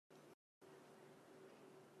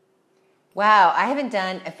Wow, I haven't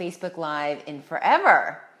done a Facebook Live in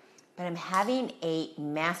forever, but I'm having a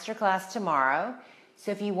masterclass tomorrow.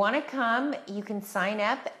 So if you want to come, you can sign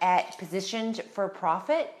up at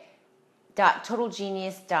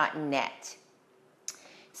positionedforprofit.totalgenius.net.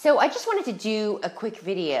 So I just wanted to do a quick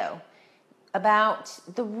video about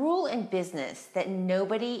the rule in business that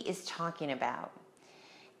nobody is talking about.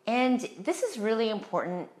 And this is really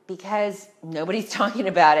important because nobody's talking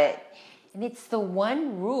about it. And it's the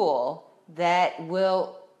one rule that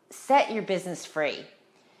will set your business free.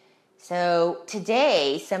 So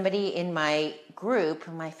today, somebody in my group,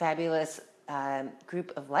 my fabulous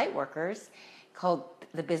group of light workers called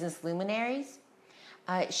the Business Luminaries,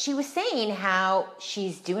 she was saying how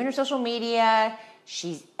she's doing her social media,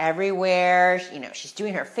 she's everywhere, she's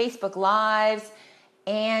doing her Facebook Lives,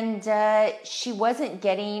 and she wasn't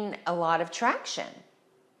getting a lot of traction.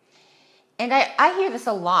 And I hear this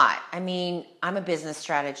a lot. I mean, I'm a business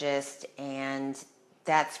strategist, and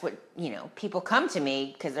that's what, people come to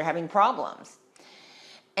me because they're having problems.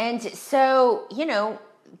 And so,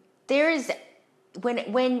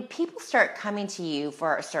 when people start coming to you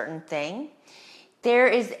for a certain thing, there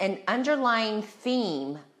is an underlying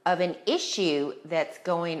theme of an issue that's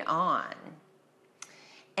going on.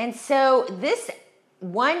 And so this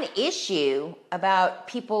one issue about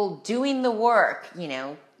people doing the work,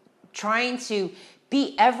 trying to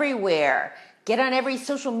be everywhere, get on every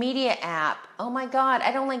social media app. Oh my God,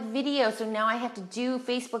 I don't like video, so now I have to do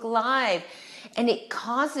Facebook Live. And it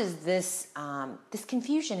causes this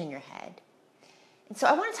confusion in your head. And so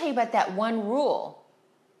I want to tell you about that one rule.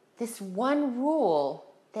 This one rule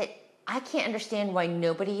that I can't understand why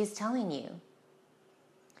nobody is telling you.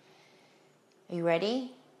 Are you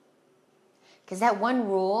ready? Because that one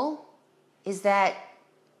rule is that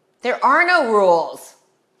there are no rules.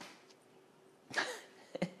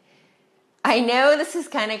 I know this is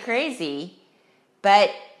kind of crazy, but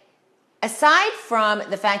aside from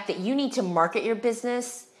the fact that you need to market your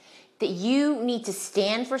business, that you need to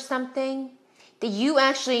stand for something, that you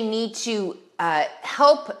actually need to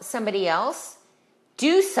help somebody else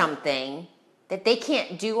do something that they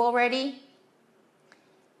can't do already,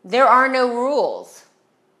 there are no rules.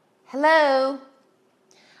 Hello?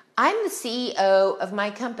 I'm the CEO of my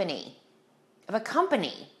company, of a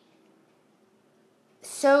company.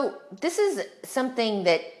 So this is something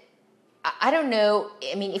that I don't know.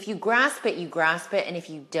 I mean, if you grasp it, you grasp it. And if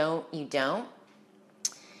you don't, you don't.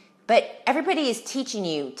 But everybody is teaching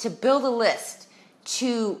you to build a list,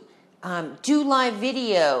 to do live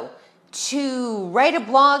video, to write a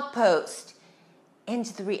blog post. And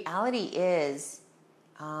the reality is,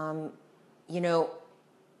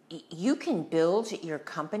 you can build your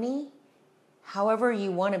company however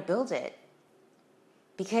you want to build it.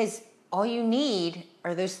 Because all you need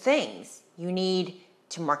are those things. You need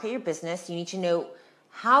to market your business. You need to know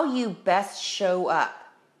how you best show up.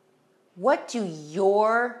 What do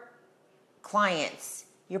your clients,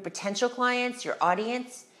 your potential clients, your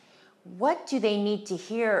audience, what do they need to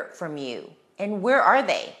hear from you? And where are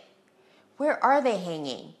they? Where are they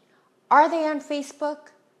hanging? Are they on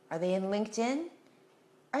Facebook? Are they in LinkedIn?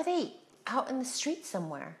 Are they out in the street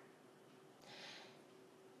somewhere?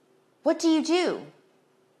 What do you do?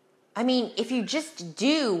 I mean, if you just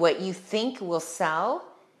do what you think will sell,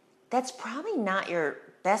 that's probably not your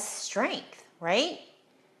best strength, right?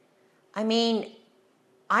 I mean,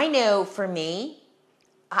 I know for me,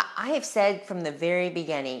 I have said from the very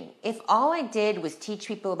beginning, if all I did was teach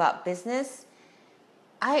people about business,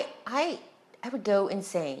 I would go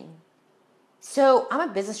insane. So I'm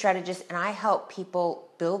a business strategist and I help people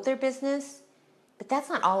build their business, but that's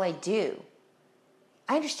not all I do.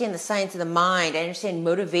 I understand the science of the mind. I understand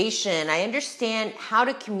motivation. I understand how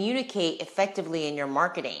to communicate effectively in your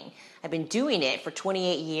marketing. I've been doing it for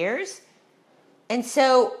 28 years. And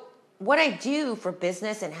so what I do for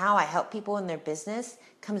business and how I help people in their business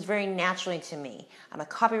comes very naturally to me. I'm a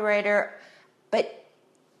copywriter, but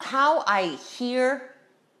how I hear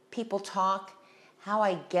people talk, how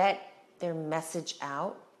I get their message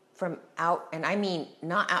out, and I mean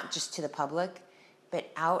not out just to the public,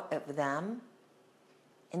 but out of them,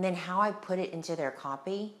 and then how I put it into their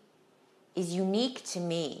copy is unique to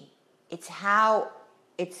me. It's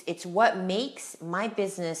what makes my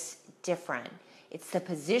business different. It's the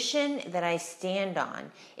position that I stand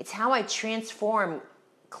on. It's how I transform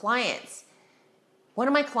clients. One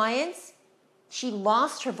of my clients, she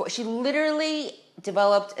lost her voice. She literally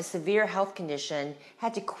developed a severe health condition,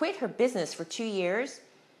 had to quit her business for 2 years,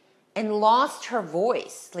 and lost her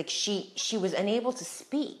voice. Like she was unable to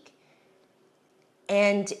speak.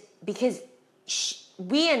 And because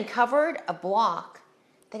we uncovered a block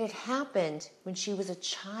that had happened when she was a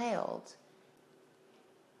child.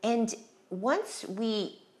 And once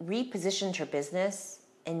we repositioned her business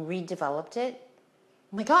and redeveloped it,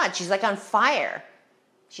 oh my God, she's like on fire.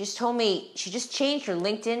 She just told me she just changed her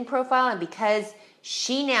LinkedIn profile, and because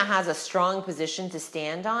she now has a strong position to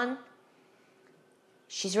stand on,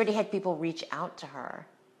 she's already had people reach out to her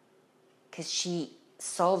because she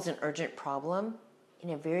solves an urgent problem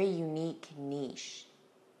in a very unique niche.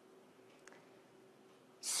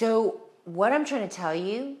 So what I'm trying to tell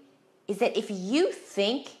you is that if you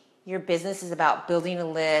think your business is about building a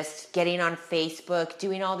list, getting on Facebook,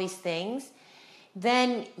 doing all these things,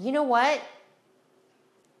 then you know what?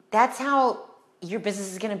 That's how your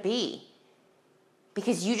business is going to be,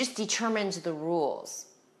 because you just determined the rules.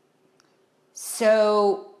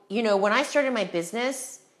 So, when I started my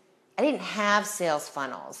business, I didn't have sales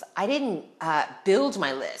funnels. I didn't build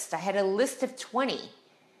my list. I had a list of 20.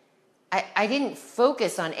 I didn't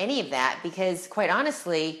focus on any of that because, quite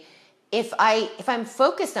honestly, if I'm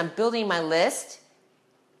focused on building my list,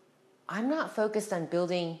 I'm not focused on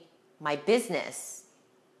building my business.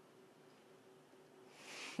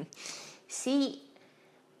 See,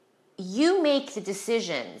 you make the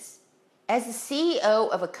decisions. As the CEO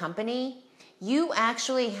of a company, you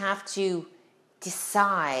actually have to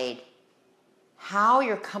decide how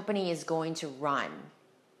your company is going to run.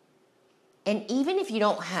 And even if you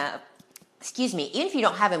don't have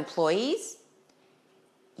employees,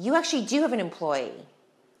 you actually do have an employee.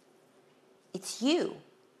 It's you.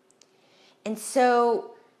 And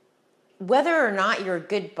so whether or not you're a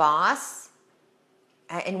good boss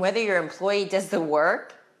and whether your employee does the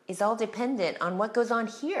work is all dependent on what goes on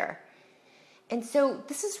here. And so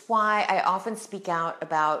this is why I often speak out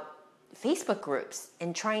about Facebook groups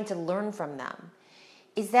and trying to learn from them.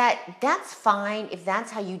 Is that's fine if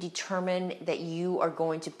that's how you determine that you are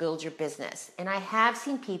going to build your business. And I have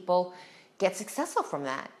seen people get successful from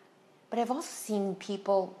that. But I've also seen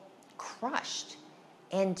people crushed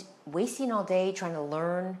and wasting all day trying to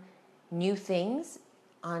learn new things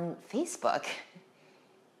on Facebook.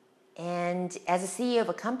 And as a CEO of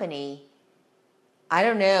a company, I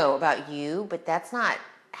don't know about you, but that's not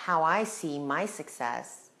how I see my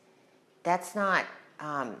success. That's not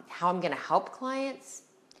how I'm going to help clients.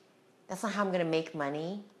 That's not how I'm going to make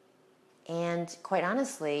money. And quite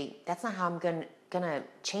honestly, that's not how I'm going to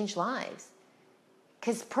change lives.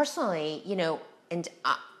 Because personally, and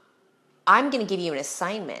I'm going to give you an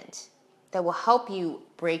assignment that will help you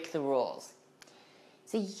break the rules.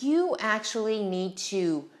 So you actually need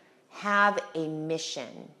to have a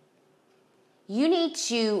mission. You need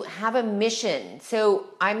to have a mission. So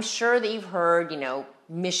I'm sure that you've heard,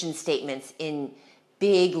 mission statements in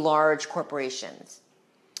big, large corporations.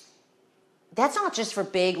 That's not just for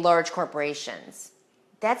big, large corporations.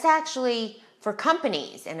 That's actually for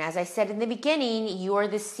companies. And as I said in the beginning, you are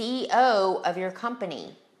the CEO of your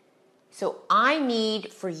company. So I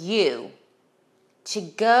need for you to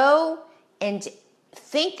go and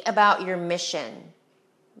think about your mission.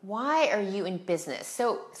 Why are you in business?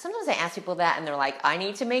 So sometimes I ask people that and they're like, I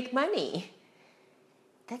need to make money.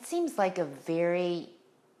 That seems like a very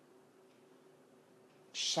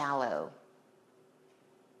shallow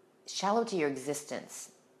to your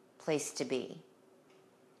existence place to be.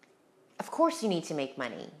 Of course you need to make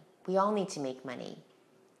money. We all need to make money.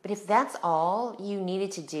 But if that's all you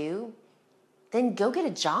needed to do, then go get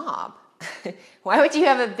a job. Why would you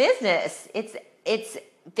have a business?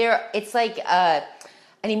 It's like an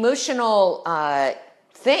emotional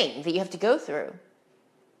thing that you have to go through.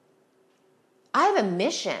 I have a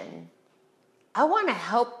mission. I want to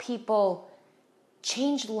help people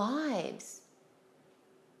change lives.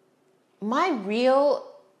 My real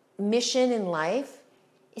mission in life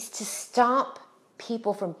is to stop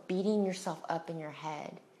people from beating yourself up in your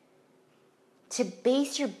head. To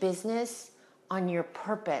base your business on your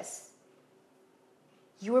purpose.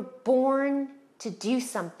 You were born to do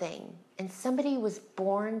something, and somebody was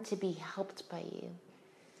born to be helped by you.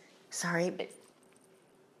 Sorry, but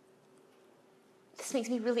this makes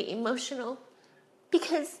me really emotional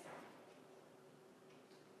because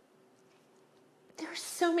there are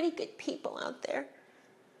so many good people out there.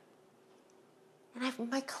 And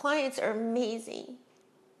my clients are amazing.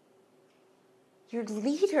 You're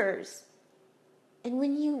leaders. And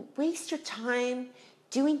when you waste your time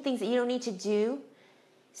doing things that you don't need to do,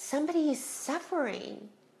 somebody is suffering.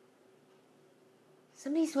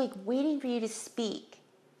 Somebody's waiting for you to speak.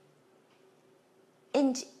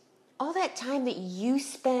 And all that time that you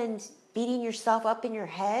spend beating yourself up in your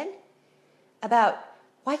head about,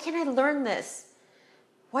 why can't I learn this?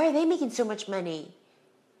 Why are they making so much money?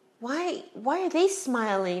 Why are they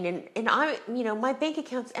smiling and I, my bank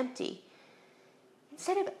account's empty?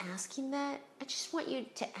 instead of asking that, I just want you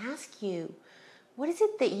to ask you, what is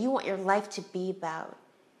it that you want your life to be about?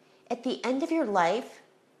 At the end of your life,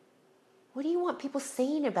 what do you want people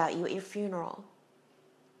saying about you at your funeral?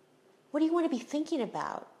 What do you want to be thinking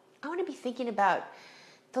about? I want to be thinking about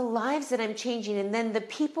the lives that I'm changing, and then the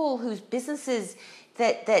people whose businesses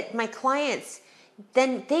that my clients,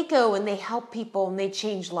 then they go and they help people and they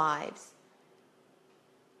change lives.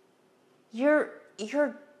 Your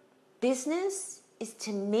business is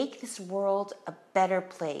to make this world a better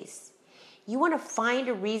place. You want to find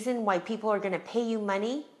a reason why people are going to pay you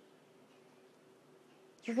money?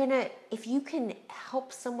 If you can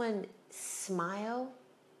help someone smile,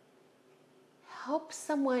 help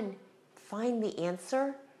someone find the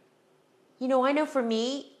answer. I know for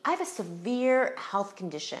me, I have a severe health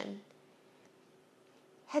condition.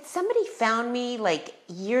 Had somebody found me like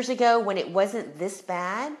years ago when it wasn't this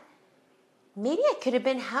bad, maybe I could have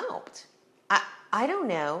been helped. I don't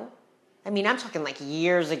know. I'm talking like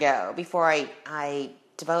years ago before I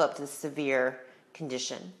developed this severe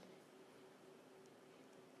condition.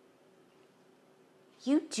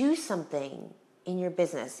 You do something in your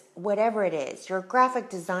business, whatever it is. You're a graphic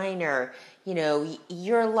designer,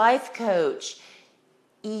 you're a life coach.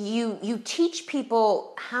 You teach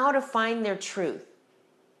people how to find their truth.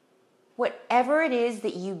 Whatever it is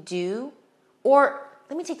that you do, or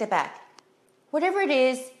let me take that back. Whatever it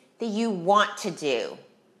is that you want to do.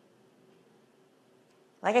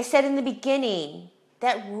 Like I said in the beginning,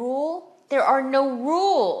 that rule, there are no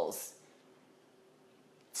rules.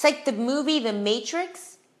 It's like the movie The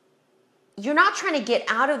Matrix. You're not trying to get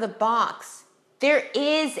out of the box. There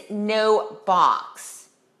is no box.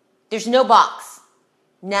 There's no box.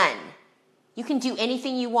 None. You can do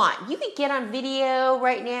anything you want. You could get on video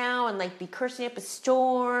right now and be cursing up a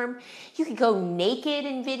storm. You could go naked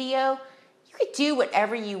in video. You could do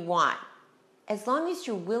whatever you want, as long as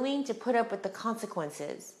you're willing to put up with the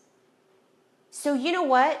consequences. So you know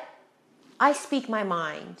what? I speak my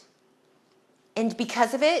mind. And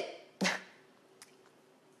because of it,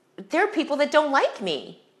 there are people that don't like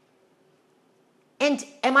me. And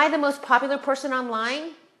am I the most popular person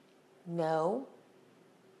online? No.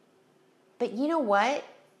 But you know what?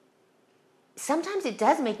 Sometimes it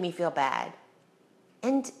does make me feel bad.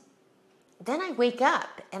 And then I wake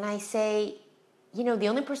up and I say, the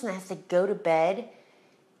only person that has to go to bed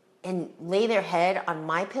and lay their head on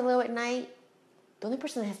my pillow at night, the only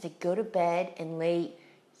person that has to go to bed and lay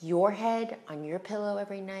your head on your pillow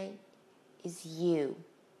every night is you.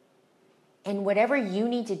 And whatever you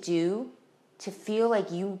need to do to feel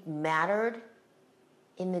like you mattered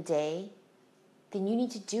in the day, then you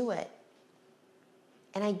need to do it.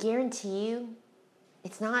 And I guarantee you,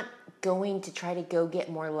 it's not going to try to go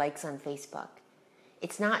get more likes on Facebook.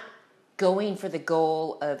 It's not going for the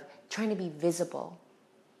goal of trying to be visible.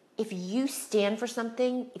 If you stand for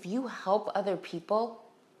something, if you help other people,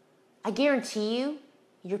 I guarantee you,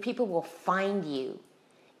 your people will find you.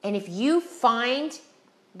 And if you find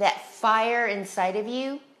that fire inside of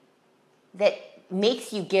you that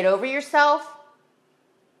makes you get over yourself,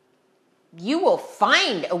 you will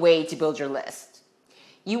find a way to build your list.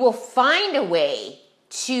 You will find a way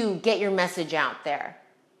to get your message out there.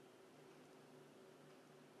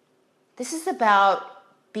 This is about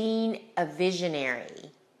being a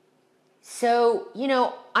visionary. So,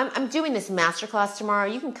 I'm doing this masterclass tomorrow.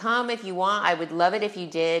 You can come if you want. I would love it if you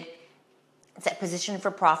did. It's at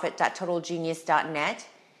positionforprofit.totalgenius.net.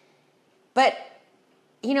 But,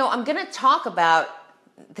 I'm going to talk about,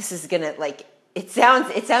 this is going to it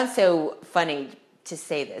sounds so funny to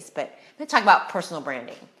say this, but I'm going to talk about personal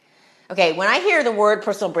branding. Okay, when I hear the word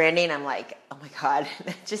personal branding, I'm like, oh my God,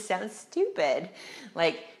 that just sounds stupid.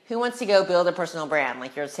 Who wants to go build a personal brand?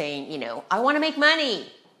 You're saying, I want to make money.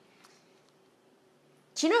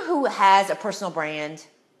 Do you know who has a personal brand?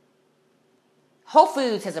 Whole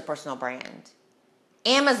Foods has a personal brand.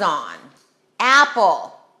 Amazon,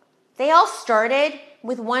 Apple, they all started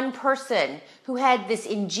with one person who had this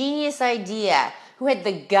ingenious idea, who had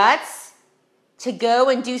the guts to go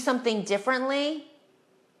and do something differently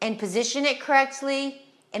and position it correctly,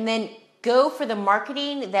 and then go for the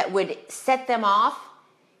marketing that would set them off,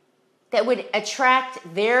 that would attract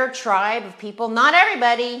their tribe of people. Not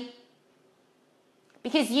everybody.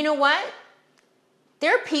 Because you know what?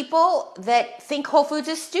 There are people that think Whole Foods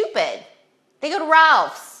is stupid. They go to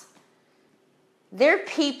Ralph's. There are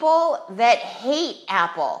people that hate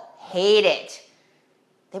Apple. Hate it.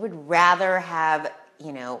 They would rather have,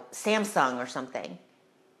 Samsung or something.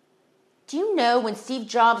 Do you know when Steve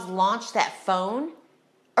Jobs launched that phone?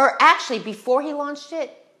 Or actually, before he launched it,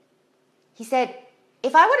 he said,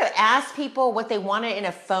 if I would have asked people what they wanted in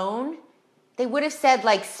a phone, they would have said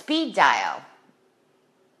like speed dial.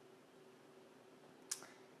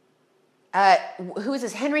 Who is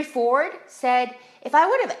this? Henry Ford said, if I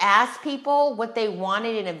would have asked people what they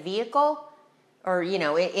wanted in a vehicle, or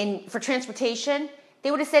for transportation,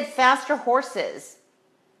 they would have said faster horses.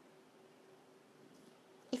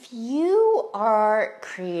 If you are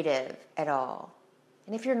creative at all,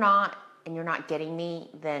 and if you're not, and you're not getting me,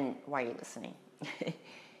 then why are you listening?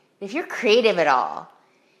 If you're creative at all,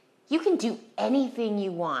 you can do anything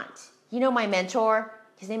you want. You know my mentor?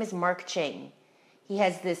 His name is Mark Ching. He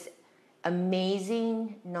has this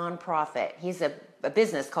amazing nonprofit. He has a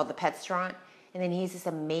business called the Petstraunt, and then he has this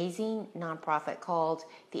amazing nonprofit called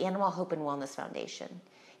the Animal Hope and Wellness Foundation.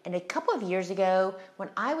 And a couple of years ago, when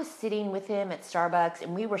I was sitting with him at Starbucks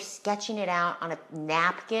and we were sketching it out on a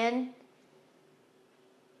napkin,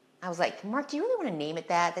 I was like, Mark, do you really want to name it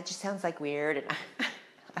that? That just sounds like weird. And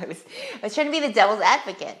I was trying to be the devil's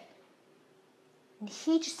advocate. And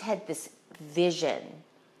he just had this vision.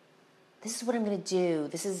 This is what I'm going to do.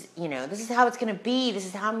 This is how it's going to be. This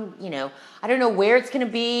is how I don't know where it's going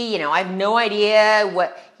to be. I have no idea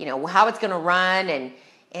how it's going to run.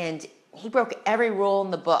 And he broke every rule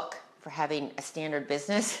in the book for having a standard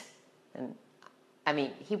business.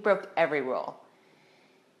 And he broke every rule.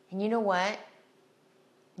 And you know what?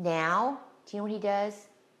 Now, do you know what he does?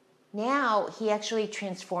 Now he actually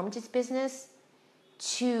transformed his business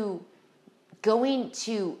to going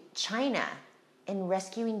to China and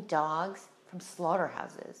rescuing dogs from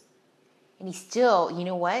slaughterhouses. And he still, you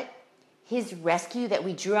know what? His rescue that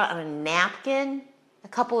we drew out on a napkin a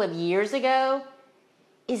couple of years ago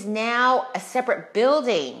is now a separate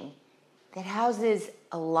building that houses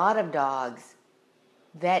a lot of dogs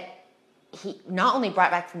that he not only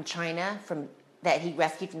brought back from China, that he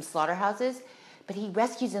rescued from slaughterhouses, but he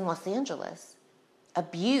rescues in Los Angeles,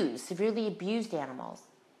 severely abused animals,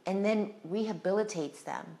 and then rehabilitates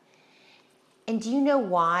them. And do you know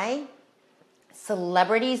why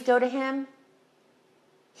celebrities go to him?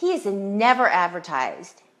 He is never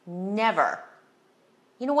advertised. Never.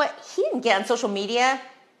 You know what? He didn't get on social media.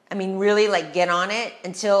 Really get on it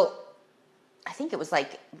until, I think it was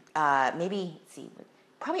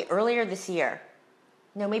probably earlier this year.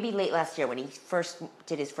 No, maybe late last year when he first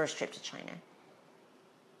did his first trip to China.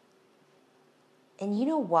 And you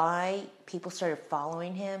know why people started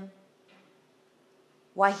following him?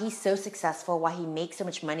 Why he's so successful, why he makes so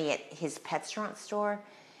much money at his Petstraunt store?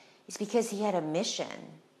 It's because he had a mission.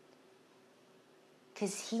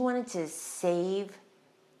 Because he wanted to save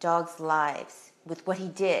dogs' lives with what he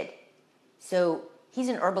did. So he's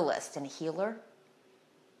an herbalist and a healer.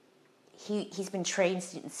 He's been trained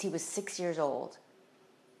since he was 6 years old.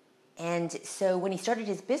 And so when he started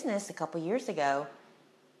his business a couple years ago,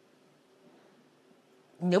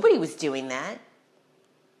 nobody was doing that.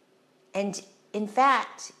 And in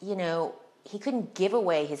fact, he couldn't give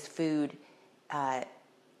away his food.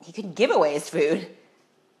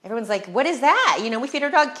 Everyone's like, what is that? We feed our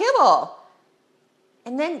dog kibble.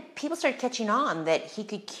 And then people started catching on that he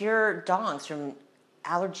could cure dogs from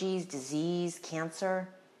allergies, disease, cancer.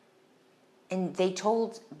 And they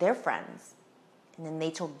told their friends. And then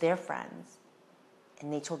they told their friends.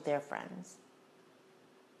 And they told their friends.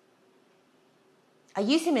 I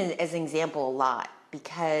use him as an example a lot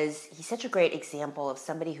because he's such a great example of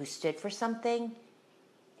somebody who stood for something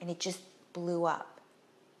and it just blew up.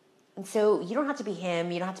 And so you don't have to be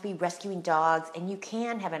him. You don't have to be rescuing dogs. And you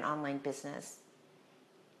can have an online business.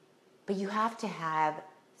 But you have to have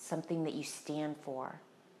something that you stand for.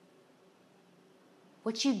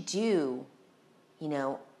 What you do,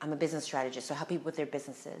 I'm a business strategist, so I help people with their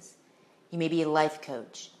businesses. You may be a life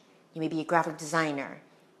coach. You may be a graphic designer.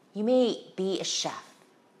 You may be a chef.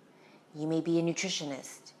 You may be a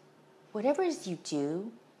nutritionist. Whatever it is you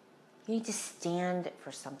do, you need to stand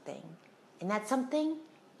for something. And that something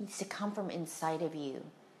needs to come from inside of you.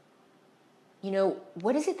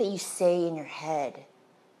 What is it that you say in your head?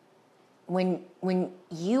 When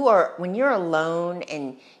you're alone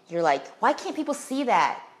and you're like, why can't people see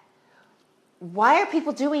that? Why are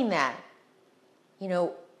people doing that?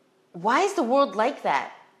 Why is the world like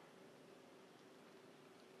that?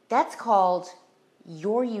 That's called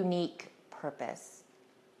your unique purpose.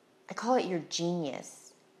 I call it your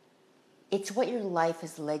genius. It's what your life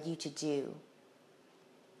has led you to do.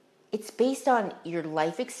 It's based on your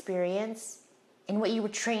life experience and what you were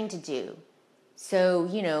trained to do. So,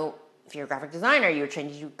 if you're a graphic designer, you were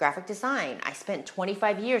trained to do graphic design. I spent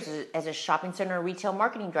 25 years as a shopping center retail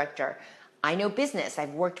marketing director. I know business.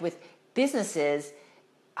 I've worked with businesses,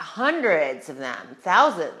 hundreds of them,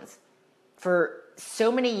 thousands, for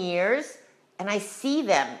so many years. And I see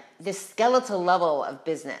them, this skeletal level of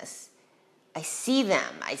business. I see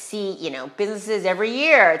them. I see, businesses every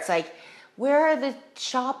year. It's like, where are the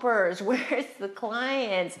shoppers? Where's the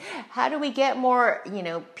clients? How do we get more,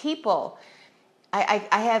 people? I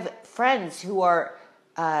have friends who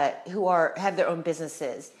have their own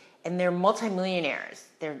businesses, and they're multimillionaires.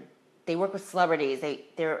 They work with celebrities.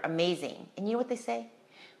 They're amazing. And you know what they say?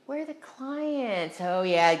 Where are the clients? Oh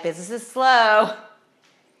yeah, business is slow.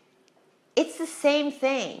 It's the same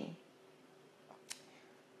thing.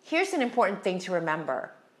 Here's an important thing to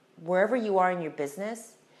remember, wherever you are in your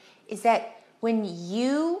business, is that when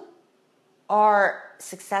you are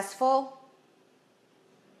successful,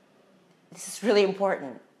 this is really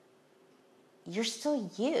important, you're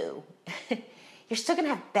still you. You're still going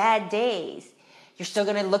to have bad days. You're still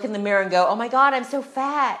going to look in the mirror and go, oh my God, I'm so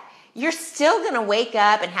fat. You're still going to wake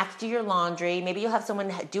up and have to do your laundry. Maybe you'll have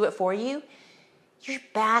someone do it for you. Your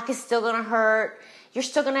back is still going to hurt. You're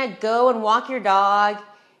still going to go and walk your dog.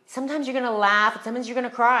 Sometimes you're going to laugh, and sometimes you're going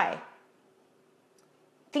to cry.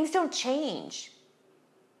 Things don't change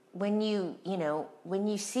when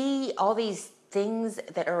you see all these things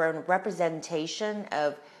that are a representation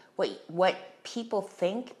of what people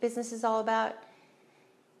think business is all about.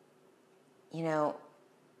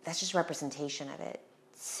 That's just representation of it.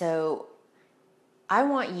 So I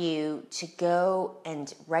want you to go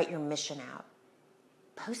and write your mission out.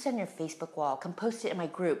 Post it on your Facebook wall. Come post it in my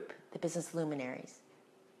group, The Business Luminaries.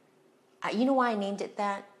 You know why I named it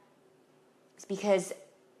that? It's because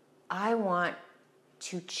I want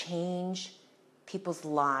to change people's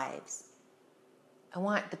lives. I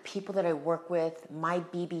want the people that I work with, my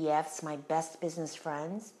BBFs, my best business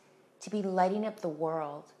friends, to be lighting up the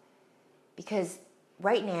world. Because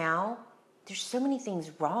right now, there's so many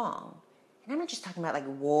things wrong. And I'm not just talking about like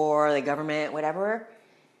war, the government, whatever.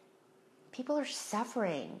 People are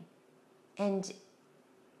suffering. And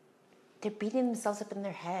they're beating themselves up in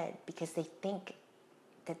their head because they think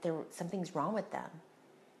that something's wrong with them.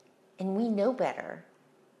 And we know better.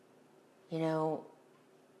 We know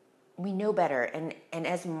better. And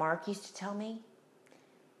as Mark used to tell me,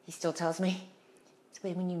 he still tells me,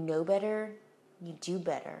 when you know better, you do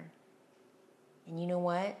better. And you know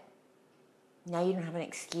what? Now you don't have an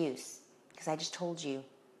excuse because I just told you.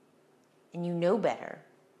 And you know better.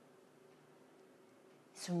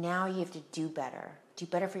 So now you have to do better. Do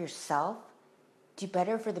better for yourself. Do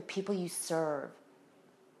better for the people you serve.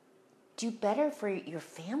 Do better for your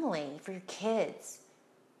family, for your kids.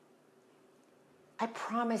 I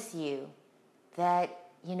promise you that,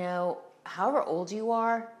 however old you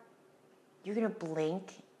are, you're going to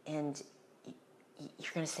blink and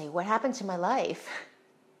you're going to say, what happened to my life?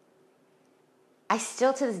 I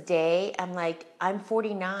still to this day, I'm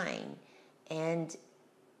 49 and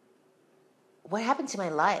what happened to my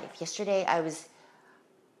life? Yesterday I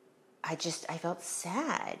felt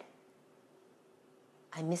sad.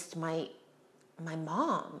 I missed my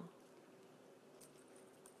mom.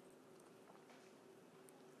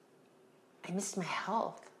 I missed my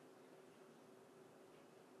health.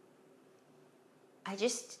 I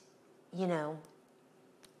just, I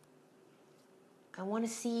want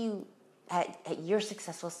to see you at your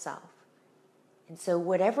successful self. And so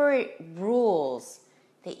whatever rules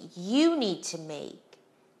that you need to make,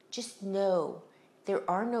 just know there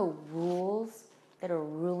are no rules that are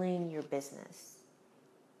ruling your business.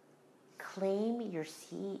 Claim your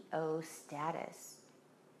CEO status.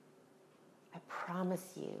 I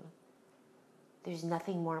promise you, there's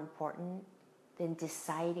nothing more important than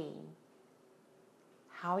deciding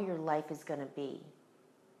how your life is going to be.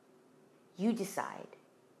 You decide.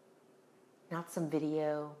 Not some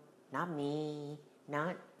video, not me,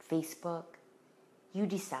 not Facebook. You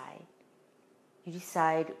decide. You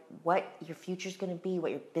decide what your future is going to be,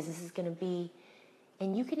 what your business is going to be,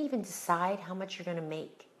 and you can even decide how much you're going to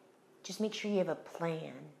make. Just make sure you have a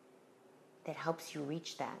plan that helps you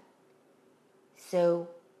reach that. So,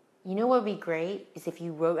 what would be great is if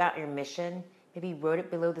you wrote out your mission, maybe wrote it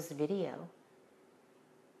below this video.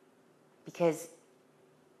 Because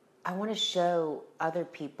I want to show other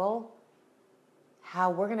people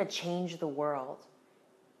how we're going to change the world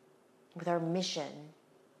with our mission,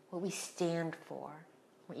 what we stand for,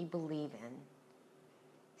 what you believe in.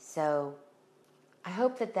 So I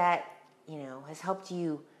hope that has helped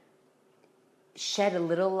you shed a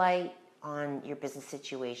little light on your business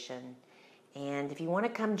situation. And if you want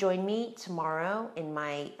to come join me tomorrow in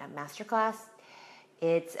my Masterclass,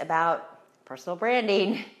 it's about personal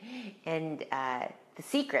branding and the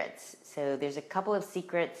secrets. So there's a couple of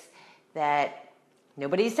secrets that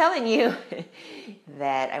nobody's telling you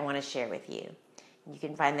that I want to share with you. You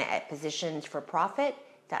can find that at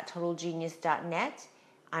positionsforprofit.totalgenius.net.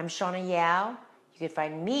 I'm Shauna Yao. You You can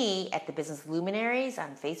find me at the Business Luminaries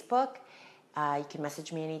on Facebook. You can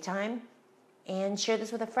message me anytime and share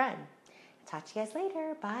this with a friend. Talk to you guys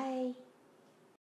later. Bye.